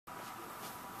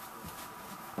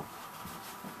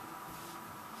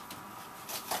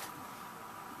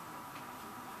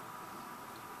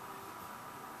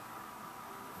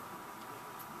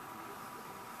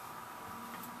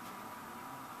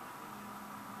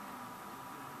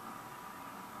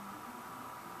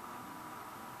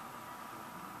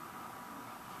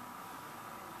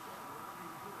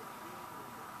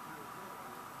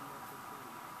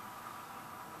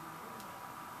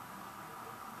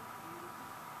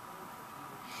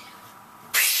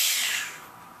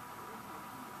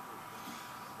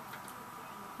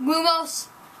Lumos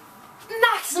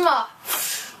Maxima!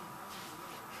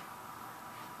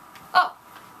 Oh.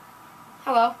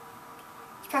 Hello.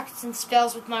 Practicing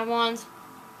spells with my wand.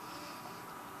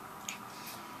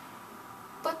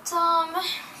 But,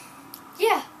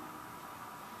 yeah.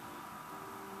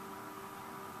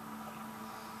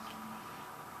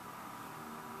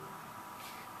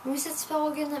 What was that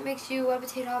spell again that makes you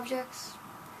levitate objects?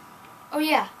 Oh,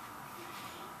 yeah.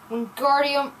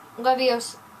 Wingardium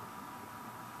Leviosa.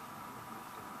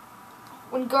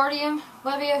 Wingardium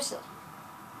Leviosa.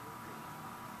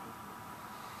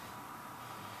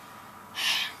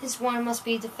 This one must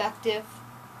be defective.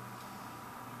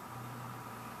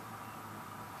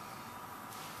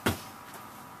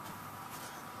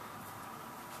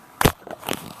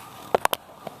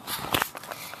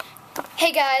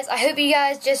 Hey guys, I hope you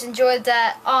guys just enjoyed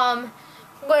that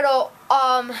little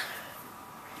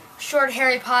short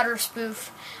Harry Potter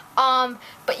spoof.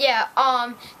 But yeah,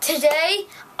 today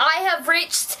I have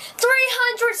reached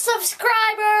 300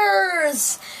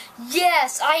 subscribers!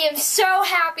 Yes, I am so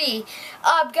happy.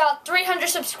 I've got 300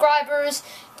 subscribers,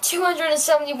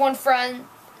 271 friends,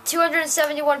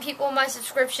 271 people in my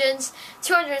subscriptions,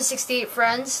 268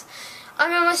 friends.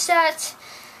 I'm almost at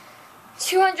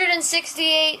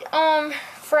 268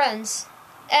 friends,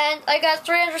 and I got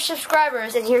 300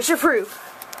 subscribers, and here's your proof.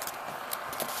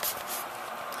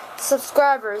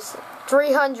 Subscribers,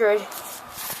 300.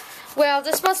 Well,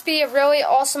 this must be a really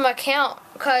awesome account,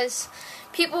 because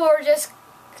people are just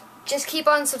keep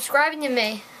on subscribing to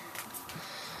me.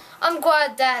 I'm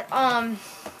glad that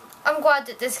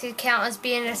this account is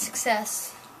being a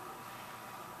success.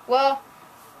 Well,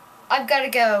 I've got to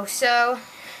go, so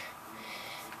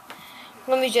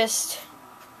let me just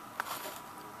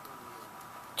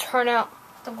turn out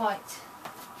the light.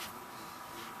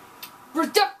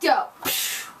 Reducto!